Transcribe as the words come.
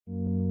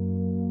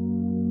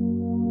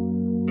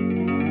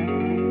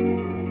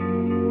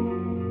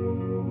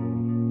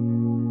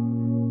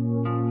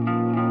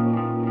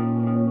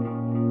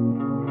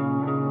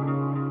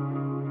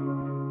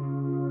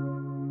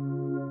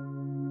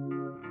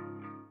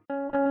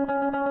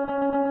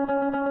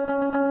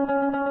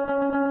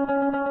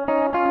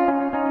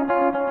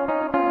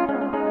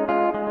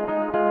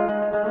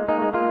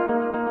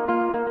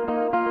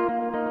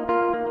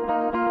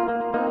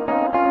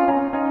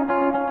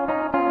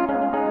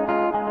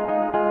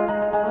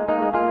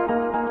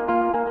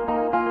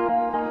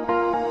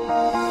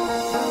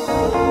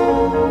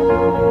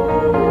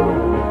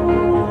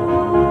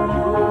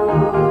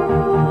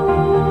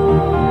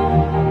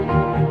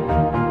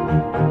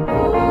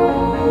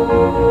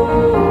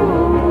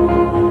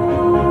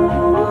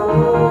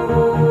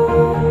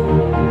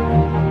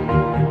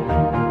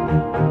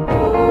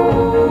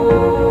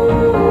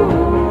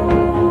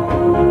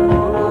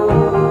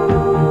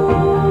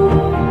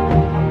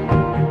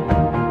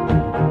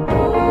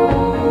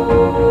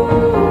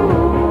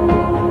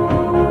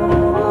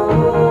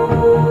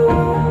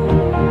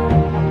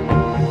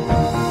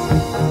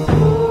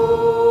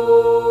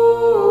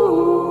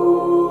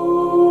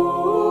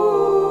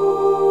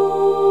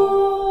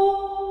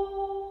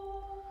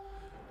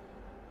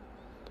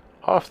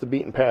Off the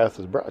Beaten Path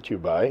is brought to you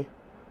by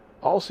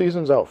All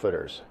Seasons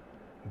Outfitters,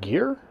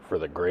 gear for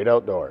the great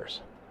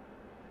outdoors,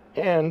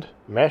 and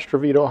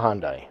Mastrovito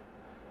Hyundai.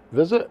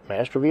 Visit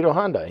Mastrovito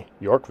Hyundai,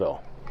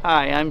 Yorkville.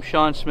 Hi, I'm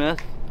Sean Smith.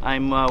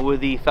 I'm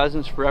with the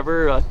Pheasants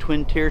Forever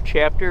Twin Tier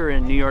chapter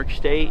in New York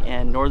State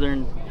and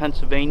northern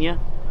Pennsylvania.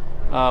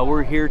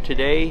 We're here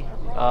today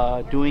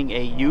doing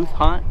a youth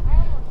hunt.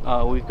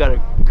 We've got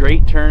a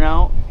great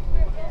turnout.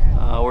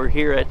 We're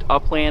here at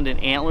Upland and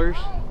Antlers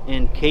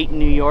in Caton,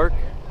 New York.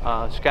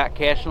 Scott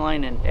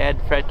Cashline and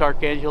Ed Fred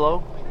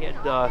Arcangelo. We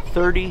had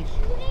 30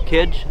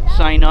 kids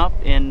sign up,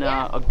 and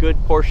a good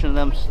portion of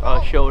them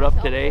showed up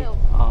today.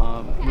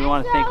 We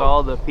want to thank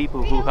all the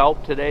people who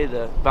helped today,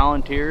 the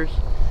volunteers.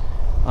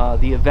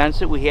 The events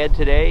that we had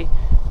today,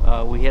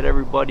 we had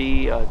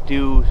everybody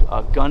do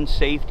gun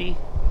safety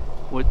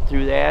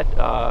through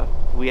that.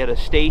 We had a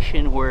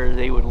station where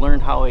they would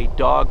learn how a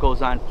dog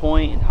goes on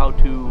point and how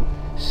to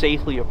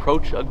safely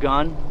approach a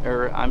gun,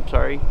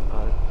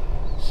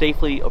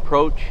 safely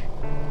approach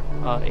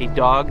a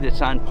dog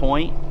that's on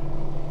point.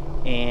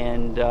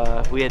 And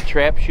we had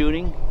trap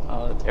shooting.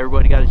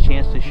 Everybody got a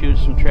chance to shoot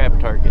some trap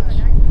targets.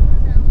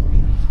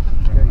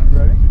 Okay, you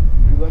ready?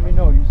 You let me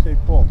know. You say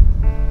pull.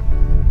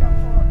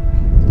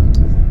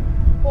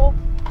 Pull.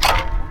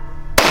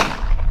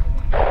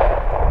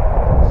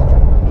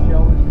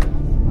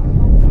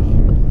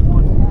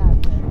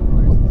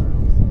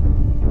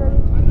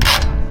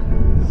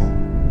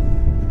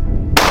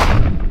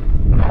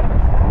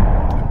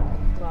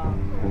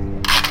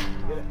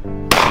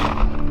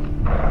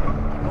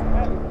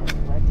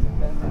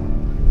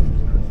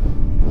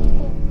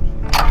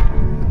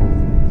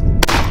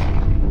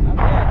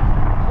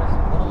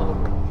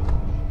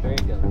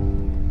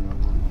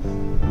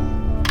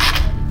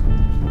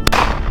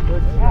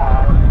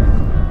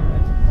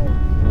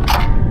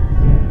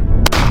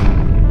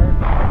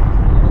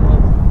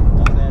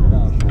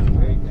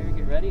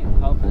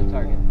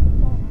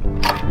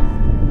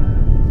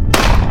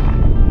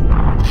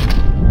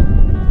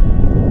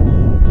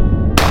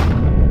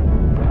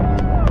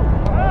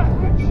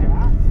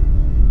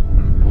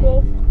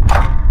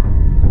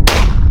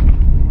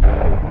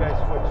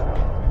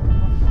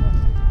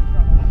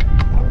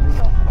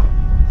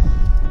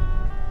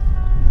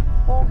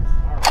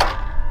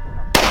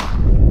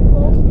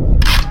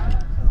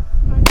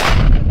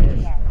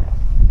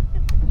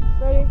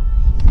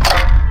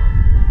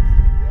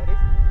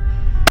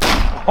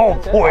 Oh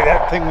boy,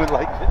 that thing would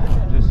like it.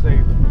 Just say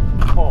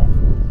pull.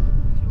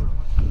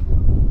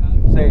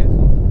 Say it.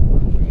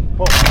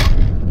 Pull.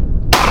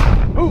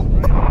 Ooh,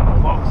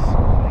 close.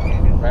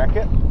 Rack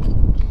it.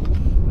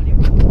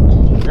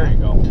 There you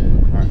go. All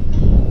right.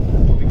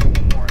 We can put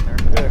more in there.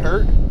 Did it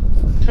hurt?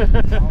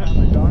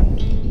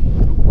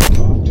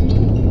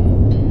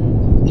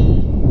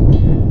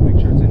 Make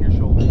sure it's in your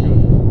shoulder. Good.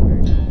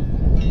 Okay.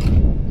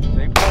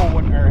 Say pull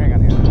when, or hang on,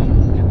 get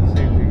the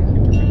safety.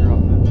 Get your finger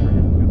off the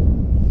trigger. Good.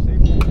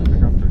 Safety.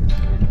 Finger off trigger.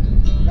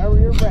 Whenever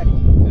you're ready.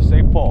 Just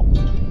say pull.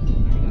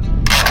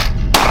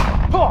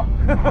 Pull!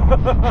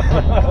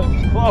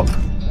 Close.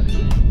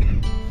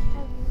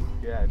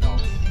 Yeah, no.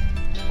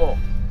 Pull.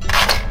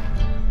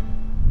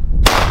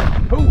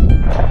 Ooh.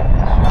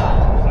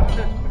 I'm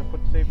gonna put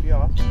the safety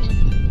off.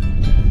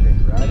 Okay,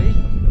 ready?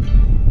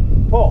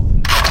 Pull.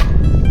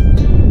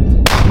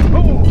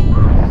 Ooh.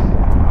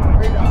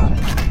 Great on.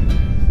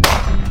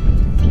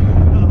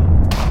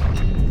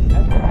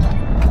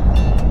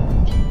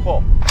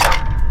 Pull.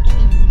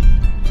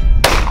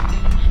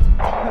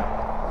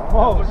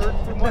 Oh, it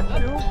hurts too much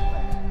too?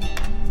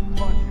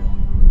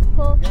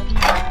 Pull.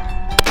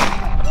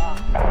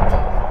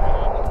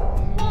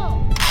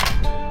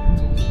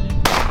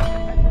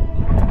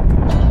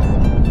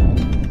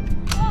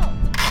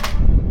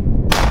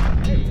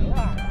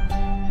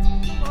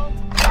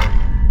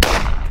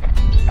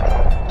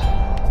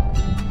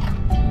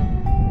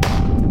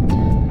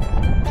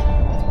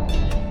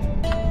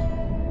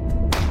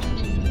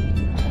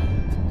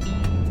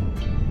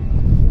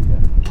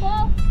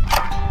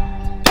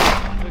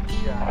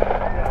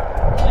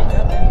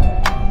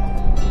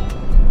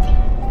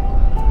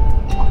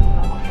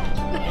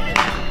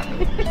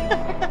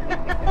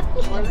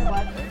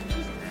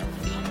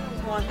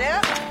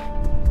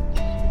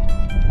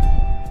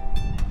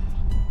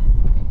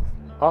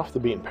 Off the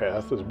Beaten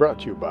Path is brought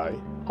to you by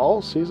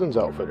All Seasons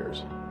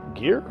Outfitters,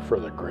 gear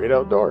for the great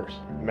outdoors.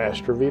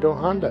 Mastrovito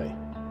Hyundai,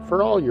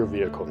 for all your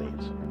vehicle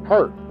needs.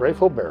 Hart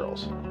Rifle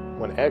Barrels,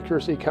 when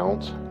accuracy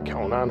counts,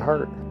 count on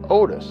Hart.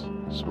 Otis,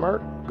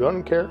 smart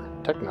gun care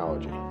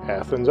technology.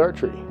 Athens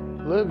Archery,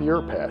 live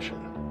your passion.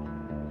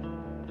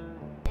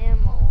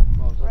 Ammo,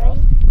 right?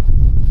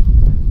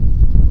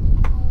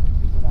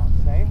 Put on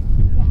safe.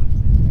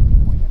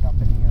 Point it up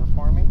in the air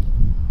for me.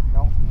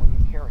 No, when you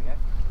carry it.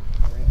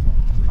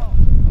 Oh,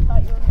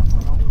 I thought you were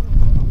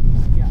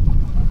Yeah.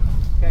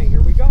 Okay,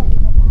 here we go.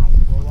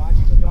 We'll watch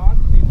the dog,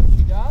 see what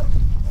she does.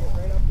 Get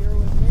right up here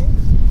with me.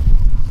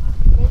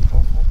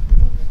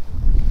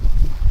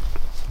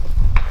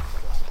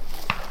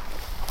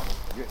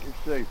 Get your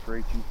safe,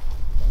 Rachel.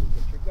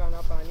 Get your gun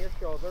up on your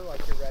shoulder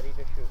like you're ready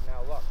to shoot.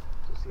 Now look,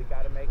 So you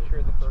got to make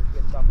sure the bird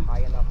gets up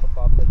high enough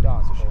above the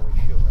dog before we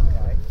shoot,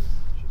 okay?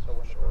 So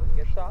when the bird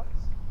gets up,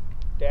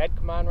 Dad,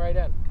 come on right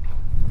in.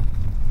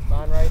 Come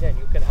on right in.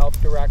 You can help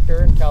direct her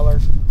and tell her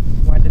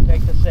when to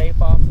take the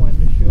safe off, when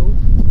to shoot,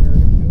 where to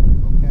shoot,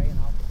 okay? And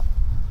I'll.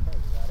 Okay,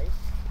 you ready?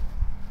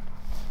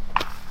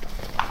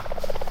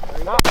 There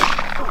you go.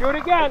 Shoot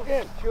again.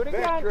 Shoot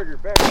again. Back trigger,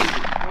 back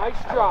trigger.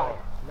 Nice try.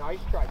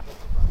 Nice try.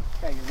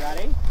 Okay, you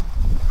ready?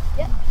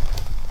 Yep.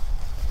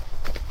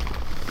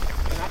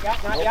 Not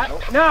yet, not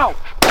yet. Now!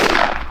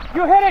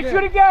 You hit it,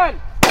 shoot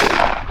again!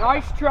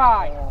 Nice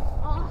try.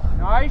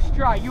 Nice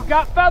try. You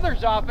got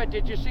feathers off it.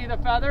 Did you see the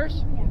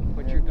feathers?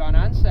 Put your gun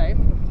on safe.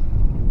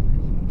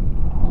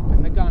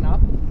 Open the gun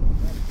up.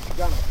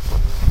 Gun up.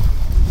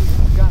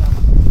 Gun up.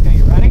 Okay,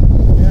 you ready?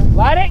 Yeah.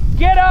 Let it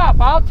get up.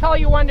 I'll tell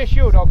you when to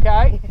shoot,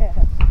 okay? Yeah.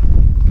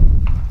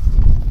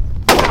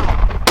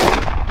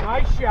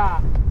 Nice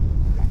shot.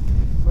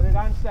 Put it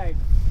on safe.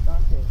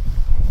 On safe.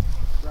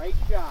 Great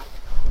shot.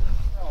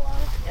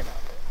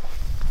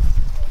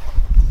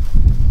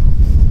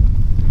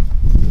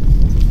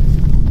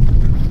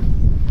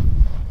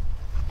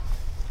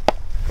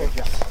 Good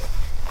job.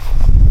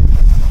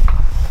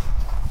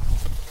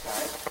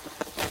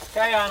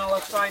 Okay, Anna,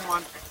 let's find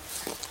one.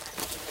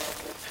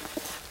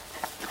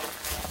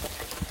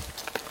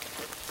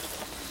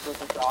 So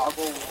the dog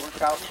will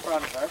work out in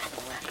front of us,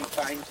 and when she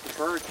finds the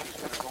bird, she's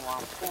going to go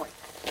on point.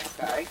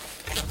 Okay?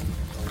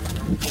 So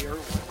here,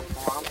 when we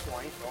go on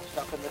point, we'll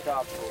step in the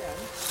dog pool.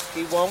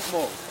 He won't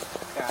move.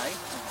 Okay?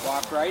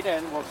 Walk right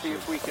in. We'll see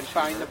if we can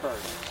find the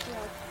bird.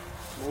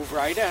 Move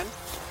right in.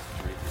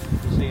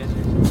 See it?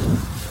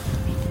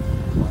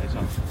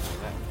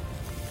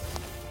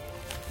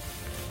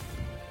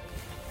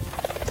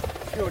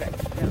 Shoot it.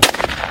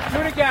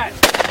 Shoot again.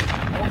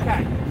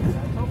 Okay.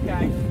 That's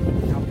okay.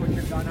 Now put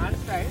your gun on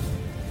safe.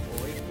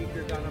 Always keep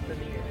your gun up in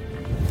the air.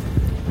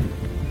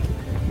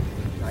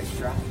 Nice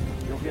try.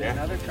 You'll get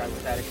another try.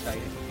 Was that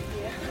exciting?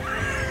 Yeah.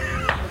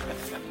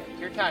 Take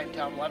your time,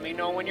 Tom. Let me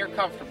know when you're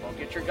comfortable.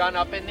 Get your gun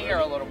up in the air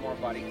a little more,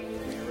 buddy.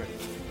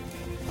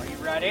 Are you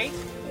ready?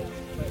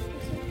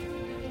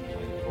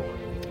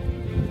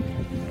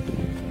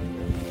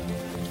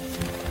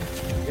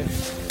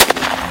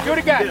 Shoot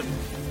again.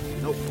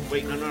 Nope.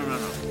 Wait, no.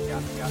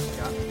 Yeah.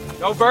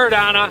 No bird,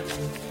 Anna.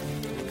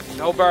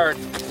 No bird.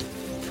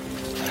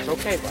 It's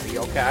okay, buddy.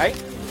 Okay?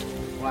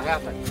 What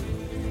happened?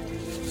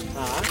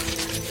 Huh?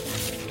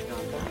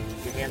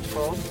 Your hands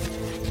cold?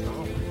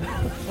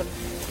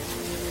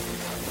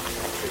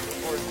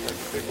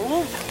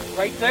 Ooh,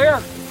 right there.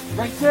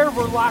 Right there,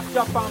 we're locked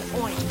up on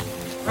point.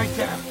 Right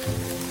there.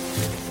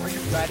 Are you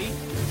ready?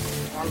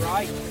 All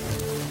right.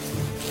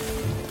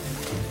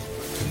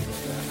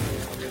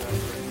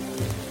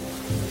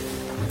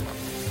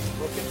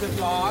 Look at the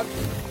dog.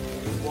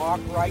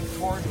 Walk right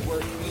towards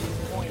where she's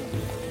pointing.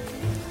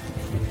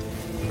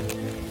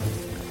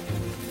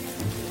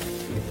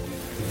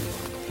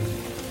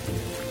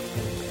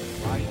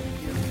 Right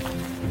here.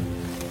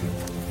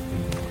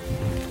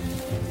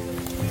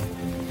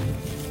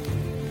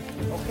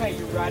 Okay,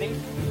 you ready?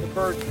 The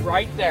bird's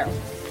right there.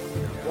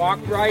 Walk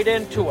right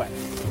into it.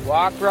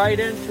 Walk right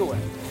into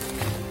it.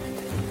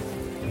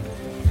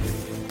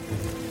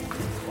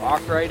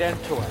 Walk right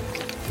into it.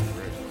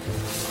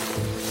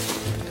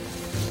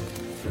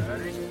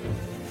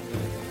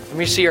 Let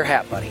me see your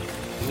hat, buddy.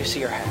 Let me see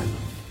your hat.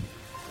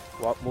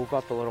 Well, move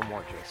up a little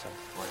more, Jason.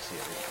 I want to see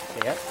it.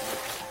 See it?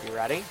 You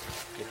ready?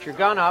 Get your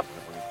gun up.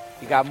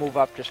 You got to move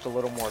up just a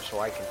little more so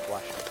I can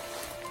flush it.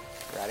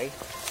 Ready?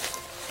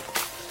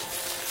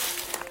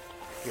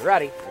 You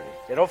ready?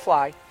 It'll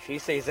fly. She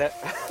sees it.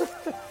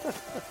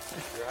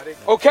 You ready?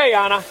 Okay,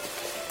 Anna.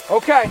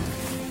 Okay.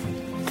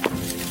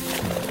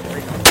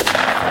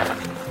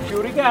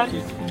 Shoot again.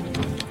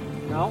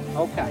 No?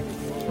 Okay.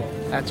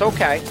 That's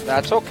okay.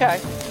 That's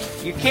okay.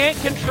 You can't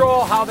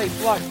control how they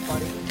flush,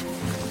 buddy.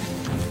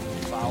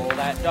 Follow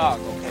that dog,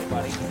 okay,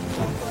 buddy?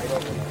 Walk right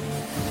over there.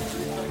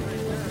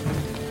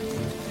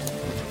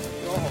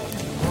 Go home.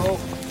 Whoa.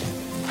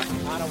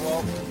 Anna,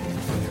 whoa.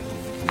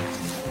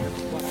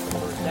 Flush the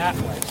bird that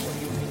way so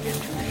you can get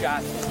 2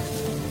 shots.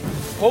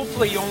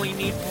 Hopefully you only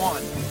need 1.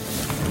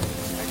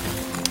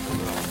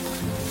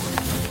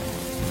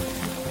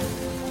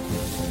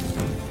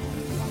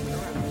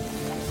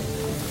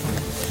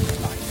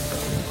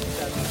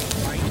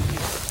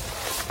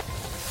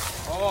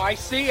 Oh, I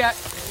see it.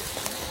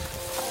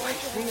 Oh, I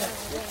see it.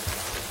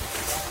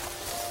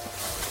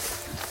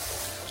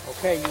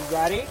 Okay, you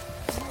ready?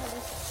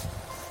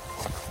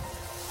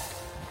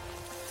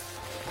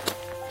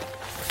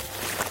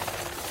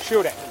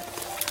 Shoot it.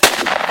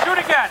 Shoot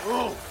again.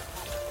 Ooh.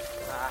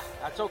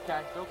 That's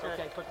okay. It's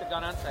okay. Put the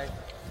gun on safe.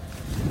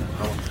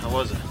 How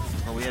was it?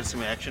 Well, we had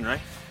some action,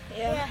 right?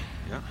 Yeah.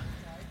 Yeah.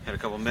 Had a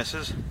couple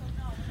misses.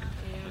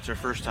 It's our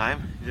first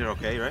time. You did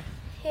okay, right?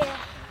 Yeah.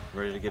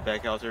 Ready to get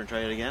back out there and try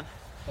it again?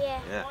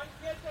 Yeah. Yeah.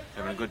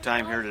 Having a good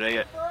time here today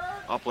at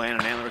Upland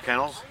and Antler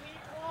Kennels.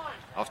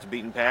 Off the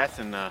beaten path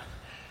and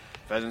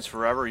Pheasants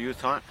Forever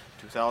Youth Hunt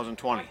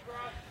 2020.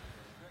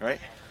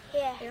 Right?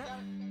 Yeah.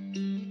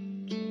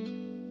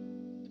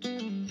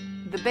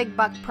 The Big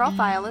Buck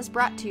Profile is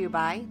brought to you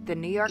by the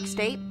New York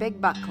State Big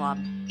Buck Club.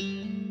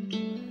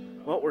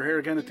 Well, we're here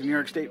again at the New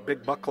York State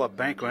Big Buck Club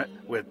banquet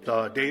with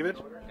David.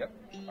 Yep.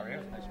 How are you?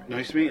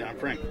 Nice to meet you. I'm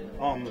Frank.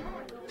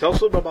 Tell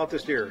us a little bit about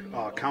this deer.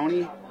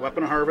 County,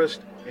 weapon of harvest,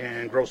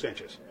 and gross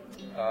inches.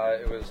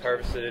 It was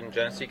harvested in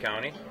Genesee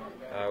County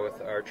with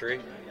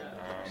archery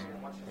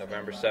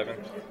November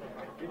 7th,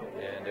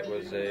 and it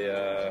was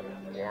a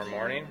warm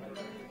morning,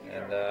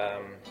 and I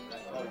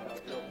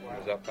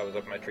was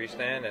up my tree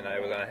stand, and I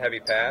was on a heavy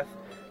path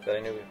that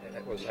I knew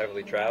it was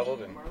heavily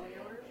traveled, and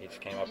he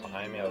just came up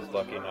behind me. I was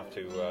lucky enough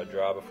to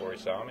draw before he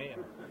saw me.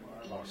 And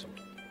Awesome.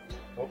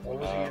 What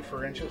was he in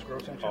for inches,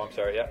 gross inches? Oh, I'm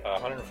sorry, yeah,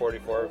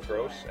 144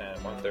 gross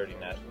and 130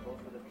 net.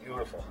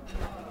 Beautiful.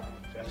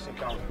 Genesee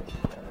County.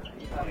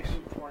 Nice.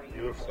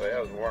 Beautiful. So yeah,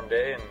 it was a warm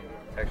day, and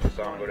actually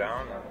saw him go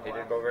down, and he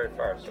didn't go very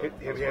far. So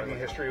Have you had any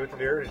history with the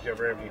deer? Did you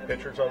ever have any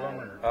pictures of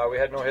them? Or? We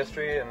had no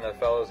history, and the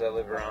fellows that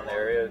lived around the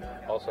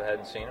area also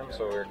hadn't seen him,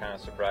 so we were kind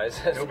of surprised.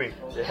 Newbie.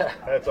 Yeah.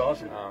 That's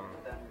awesome.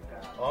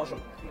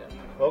 Awesome.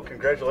 Well,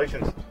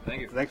 congratulations.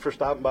 Thank you. Thanks for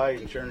stopping by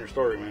and sharing your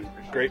story, man.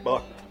 Great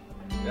buck.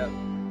 Yeah.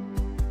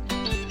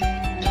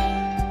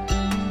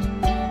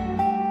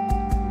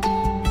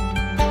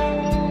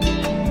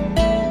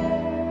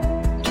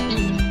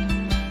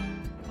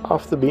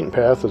 Off the Beaten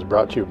Path is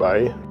brought to you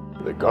by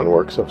the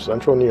Gunworks of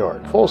Central New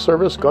York. Full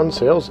service gun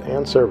sales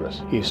and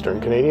service. Eastern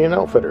Canadian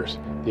Outfitters.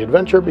 The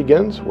adventure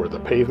begins where the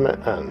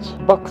pavement ends.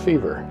 Buck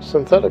Fever.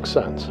 Synthetic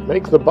Scents.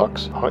 Make the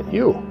bucks hunt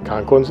you.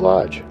 Conquin's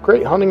Lodge.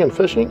 Great hunting and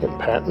fishing in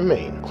Patton,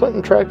 Maine.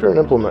 Clinton Tractor and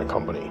Implement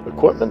Company.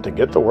 Equipment to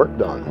get the work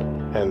done.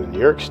 And the New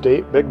York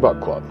State Big Buck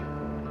Club.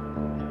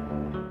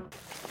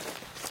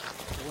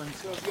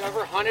 So have you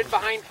ever hunted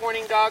behind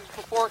pointing dogs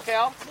before,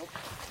 Cal? Nope.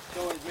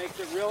 So it makes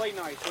it really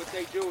nice. What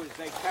they do is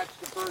they catch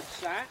the bird's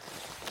scent,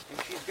 and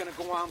she's going to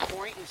go on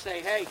point and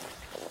say, hey,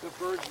 the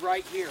bird's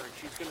right here. And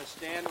she's going to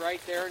stand right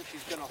there, and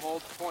she's going to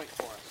hold the point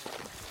for us.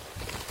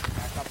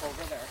 Back up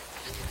over there.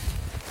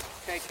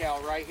 Okay,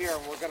 Cal, right here.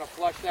 And we're going to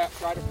try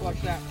to flush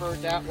that bird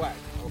that way,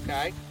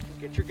 okay?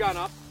 Get your gun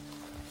up.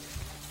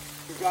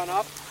 Get your gun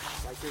up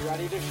like you're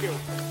ready to shoot.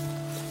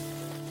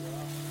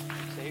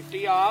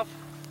 Safety off.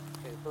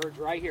 Okay, the bird's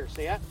right here.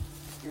 See it?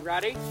 You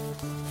ready?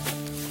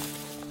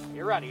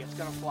 You're ready. It's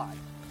going to fly.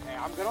 Okay,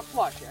 I'm going to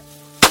flush it.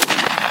 All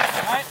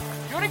right,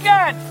 shoot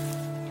again.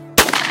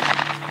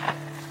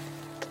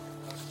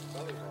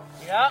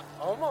 Yeah,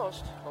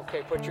 almost.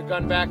 Okay, put your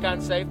gun back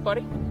on safe,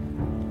 buddy.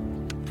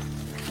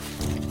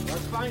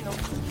 Let's find them.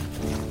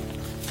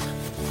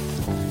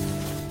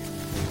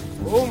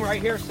 Boom, right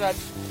here, son.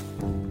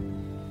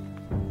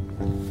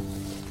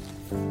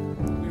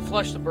 We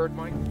flush the bird,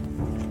 Mike.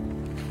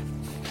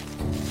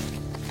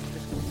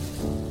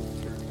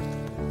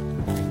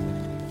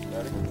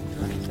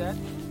 Set.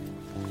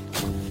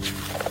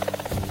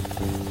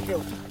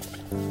 Shoot.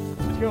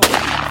 Shoot.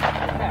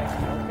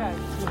 Okay.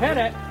 You hit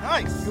it.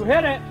 Nice. You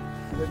hit it.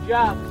 Good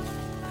job.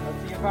 Let's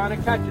see if Anna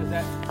catches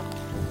it.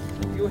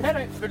 You hit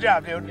it. Good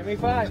job, dude. Give me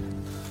 5.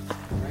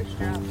 Nice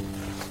job.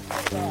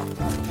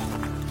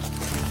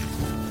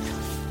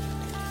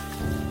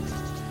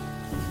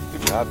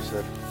 Good job,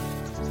 Sid.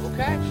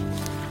 Okay.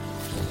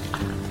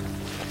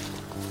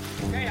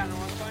 Okay, Anna,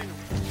 let's find him.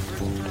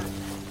 Where's the bird?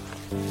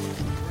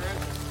 Where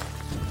is it?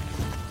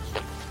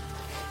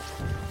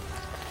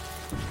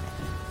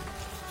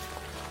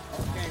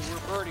 Okay,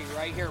 we're birdie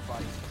right here,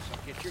 buddy. So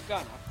get your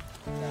gun up.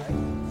 Okay?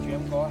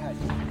 Jim, go ahead.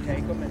 You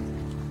take him and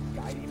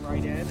guide him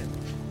right in, and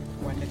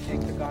when to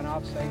take the gun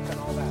off safe and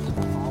all that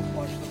stuff. I'll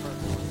flush the bird.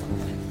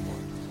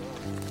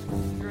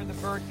 Make sure the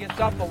bird gets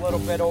up a little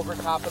bit over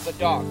top of the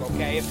dog,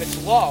 okay? If it's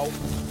low,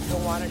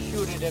 you'll want to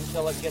shoot it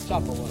until it gets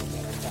up a little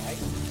bit, okay?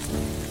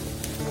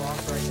 Walk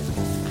right in.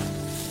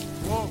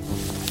 Whoa. I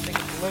think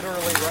it's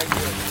literally right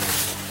here.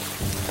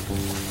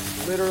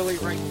 Literally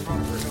right in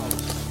front of her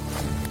nose.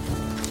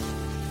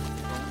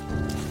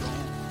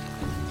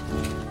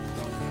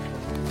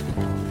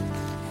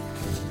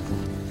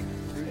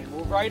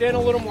 Move right in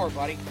a little more,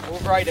 buddy.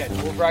 Move right in.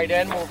 Move right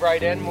in. Move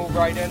right in. Move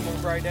right in.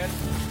 Move right in.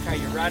 Okay,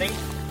 you ready?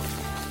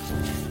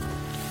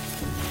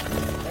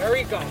 There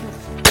we go.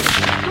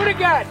 Shoot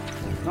again.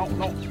 No.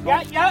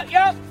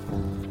 Yep.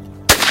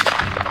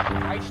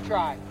 Nice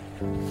try.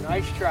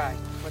 Nice try.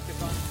 Put the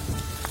gun.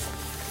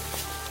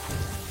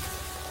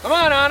 Come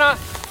on, Anna.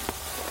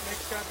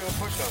 Makes you do a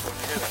push-up when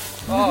you hit it.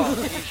 Oh,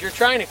 geez, you're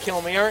trying to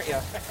kill me, aren't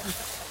you?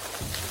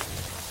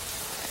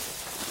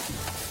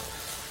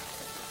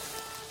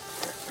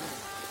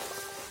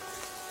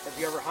 Have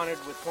you ever hunted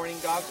with pointing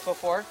dogs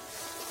before?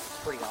 It's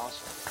pretty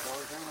awesome.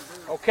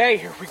 Okay,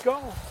 here we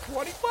go.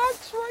 20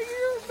 bucks right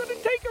here. I'm going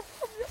to take it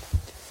from you.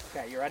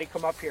 Okay, you ready?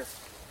 Come up here.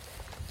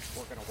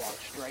 We're going to walk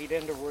straight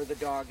into where the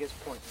dog is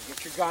pointing.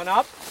 Get your gun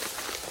up.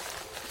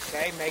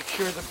 Okay, make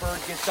sure the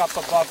bird gets up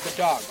above the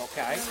dog,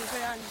 okay?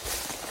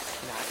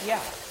 Not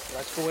yet.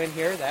 Let's go in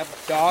here. That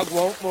dog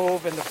won't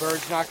move, and the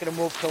bird's not going to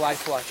move till I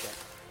flush it.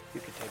 You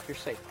can take your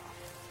safe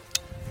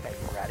off. Okay,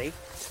 you ready?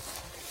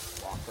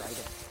 Walk right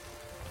in.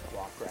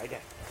 Walk right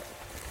in.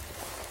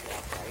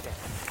 Walk right in.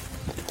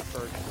 The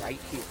bird's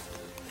right here.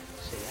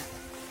 see it?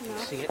 No.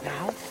 See it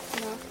now?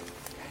 No.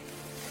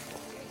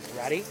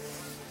 Ready?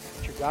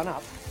 Put your gun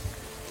up.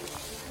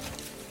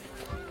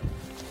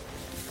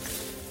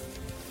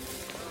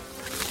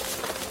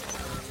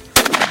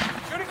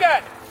 Shoot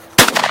again!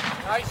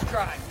 Nice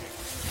try.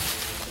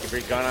 Keep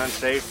your gun on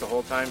safe the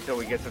whole time till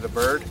we get to the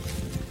bird.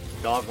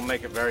 Dog will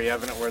make it very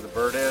evident where the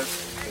bird is.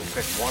 We'll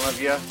pick one of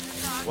you,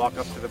 walk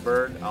up to the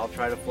bird. I'll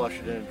try to flush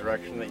it in a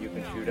direction that you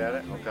can shoot at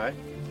it, okay?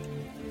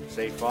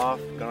 Safe off,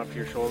 gun up to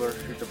your shoulder,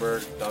 shoot the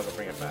bird, dog will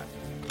bring it back.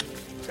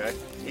 Okay?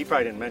 He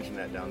probably didn't mention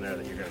that down there,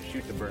 that you're going to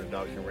shoot the bird and the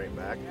dog's going to bring it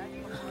back.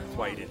 That's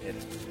why you didn't hit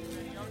it.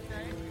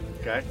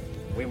 Okay?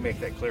 We make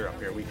that clear up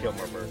here. We kill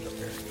more birds up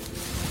here.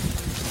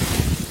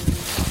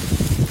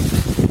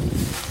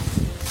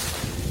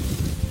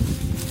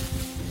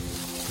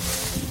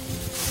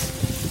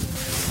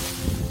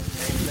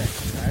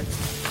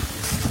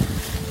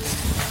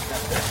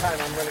 This time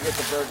I'm going to get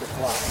the bird to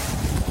fly.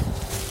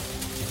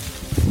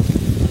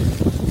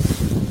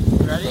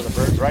 Ready? So the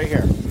bird's right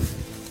here.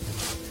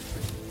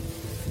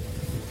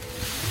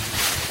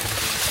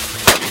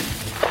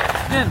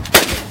 In.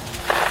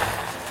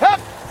 Hup!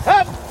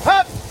 Hup!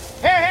 Hup!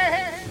 Here, here,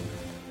 here!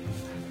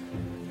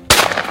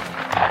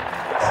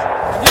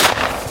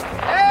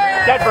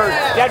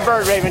 Dead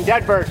bird, Raven,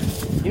 dead bird.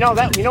 You know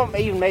what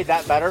even made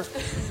that better?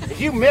 If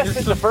you missed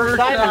it the first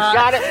time and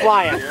shot it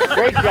flying.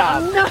 Great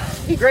job.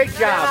 Great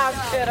job.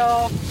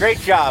 Kiddo. Great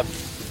job.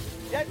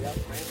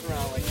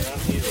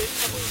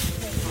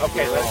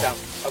 Okay, let it down.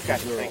 Okay,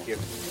 thank you.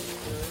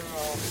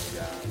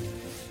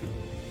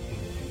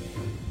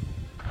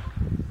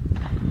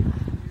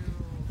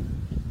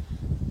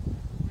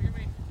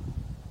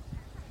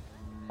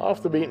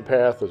 Off the Beaten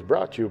Path is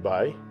brought to you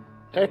by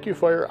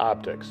AccuFire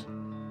Optics,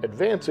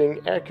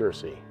 advancing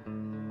accuracy.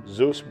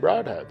 Zeus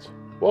Broadheads,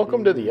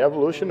 welcome to the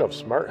evolution of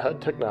smart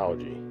head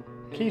technology.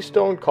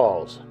 Keystone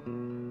Calls,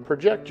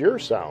 project your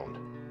sound.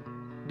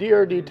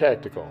 DRD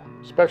Tactical,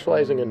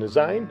 specializing in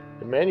design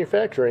and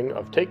manufacturing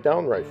of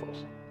takedown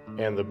rifles.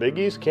 And the Big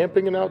East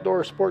Camping and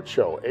Outdoor Sports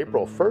Show,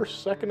 April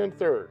 1st, 2nd, and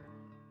 3rd.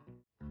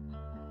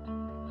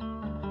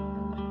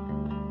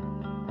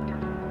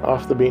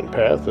 Off the Beaten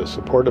Path is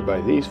supported by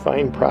these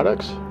fine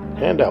products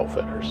and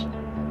outfitters. You're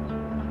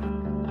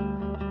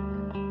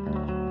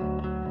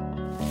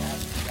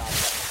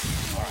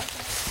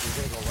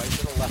going to go right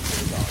to the left of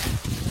the dog,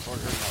 toward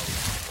her nose.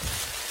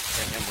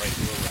 Bring him right to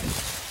the right.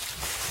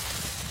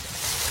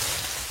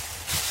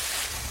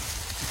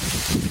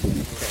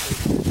 Okay.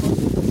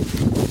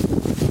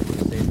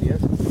 Safety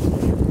is?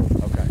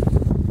 Okay.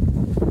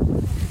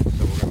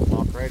 So we're going to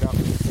walk right up.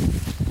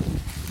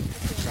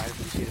 Try to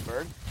see the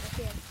bird?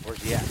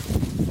 Where's he at?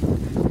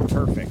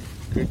 Perfect.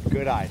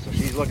 Good eye. So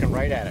she's looking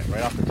right at it,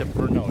 right off the tip of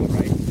her nose,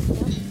 right?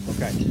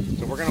 Okay.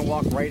 So we're going to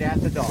walk right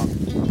at the dog.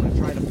 I'm going to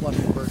try to flush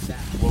the bird down.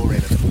 Whoa,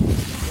 Raven.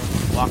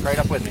 Walk right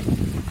up with me.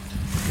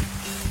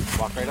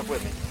 Walk right up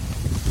with me.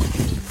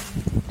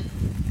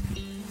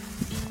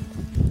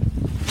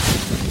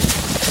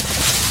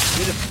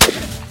 Get him.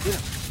 Get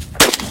him.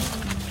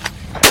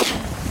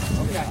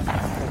 Okay.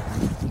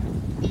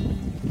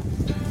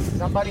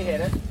 Somebody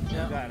hit it.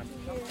 Yeah. Got him.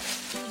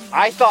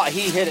 I thought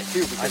he hit it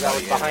too because I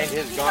was behind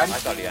his gun. I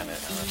thought he had it.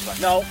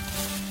 No.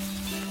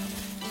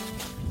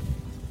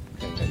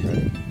 Okay, you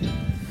ready?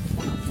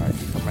 Alright,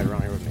 come right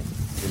around here with me.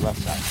 Your left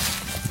side.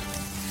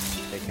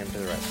 Take him to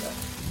the right side.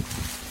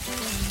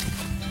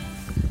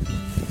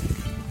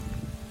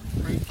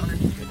 Right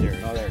underneath. There.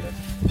 Oh, there it is.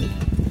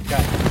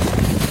 Got it.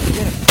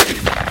 Get him.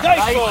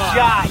 Nice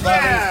shot,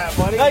 buddy. Yeah,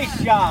 buddy.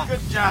 Nice shot.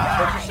 Good job.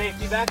 Put your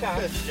safety back on.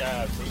 Good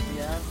job.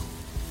 Safety on.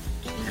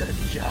 Good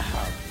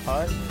job,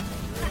 bud.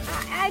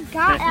 I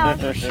got out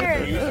for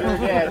sure. You sure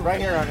did. Right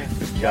here, honey.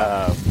 Good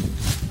job.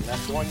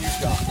 That's the one you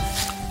shot.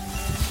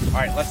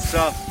 All right, let's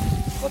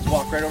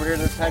walk right over here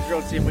to this hedgerow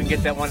and see if we can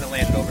get that one that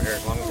landed over here.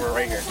 As long as we're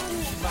right here.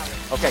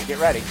 Okay, get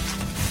ready.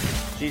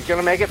 She's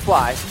gonna make it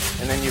fly,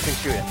 and then you can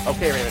shoot it.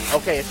 Okay, Raven.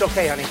 Okay, it's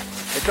okay, honey.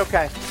 It's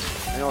okay.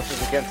 I know this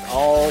is against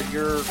all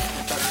your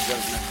better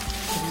judgment.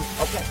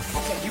 Okay,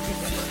 you can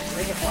get it.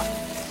 Make it fly.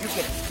 You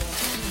get it.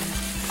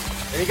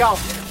 There you go.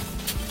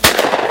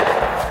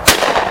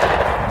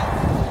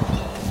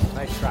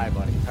 Nice try,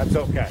 buddy. That's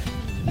okay.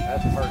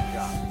 That's her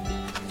job.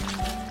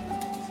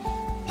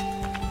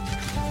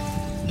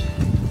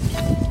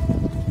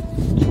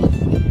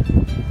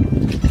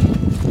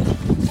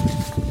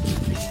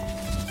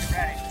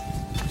 Ready?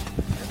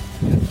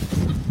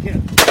 Get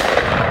him.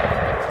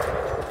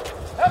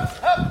 Up,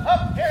 up,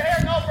 up. Here,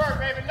 no bird,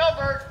 Raven, no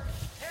bird.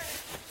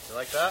 You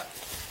like that?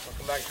 Want to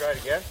come back and try it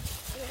again?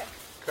 Yeah.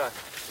 Okay.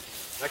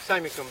 Next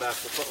time you come back,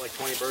 we'll put like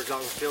 20 birds out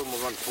in the field and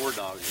we'll run 4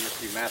 dogs. You'll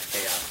see mass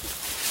chaos.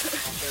 Okay,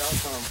 I'll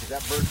tell them, because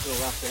that bird's still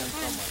left in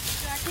somewhere.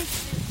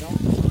 No,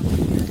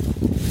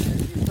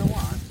 you still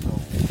want, so.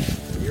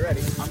 You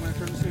ready? I'm going to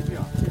turn the safety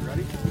off. You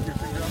ready? Keep your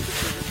finger off the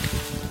trigger.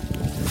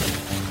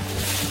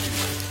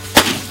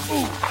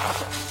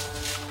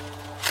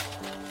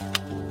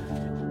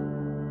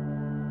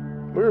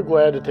 We were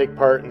glad to take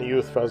part in the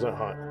youth pheasant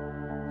hunt,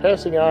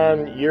 passing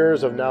on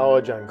years of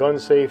knowledge on gun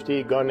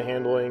safety, gun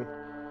handling,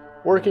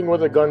 working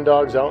with the gun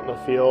dogs out in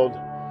the field,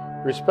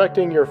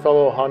 respecting your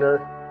fellow hunter,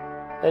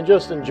 and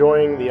just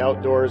enjoying the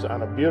outdoors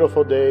on a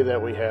beautiful day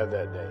that we had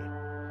that day.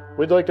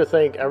 We'd like to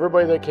thank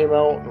everybody that came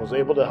out and was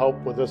able to help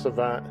with this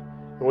event,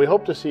 and we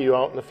hope to see you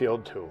out in the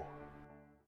field too.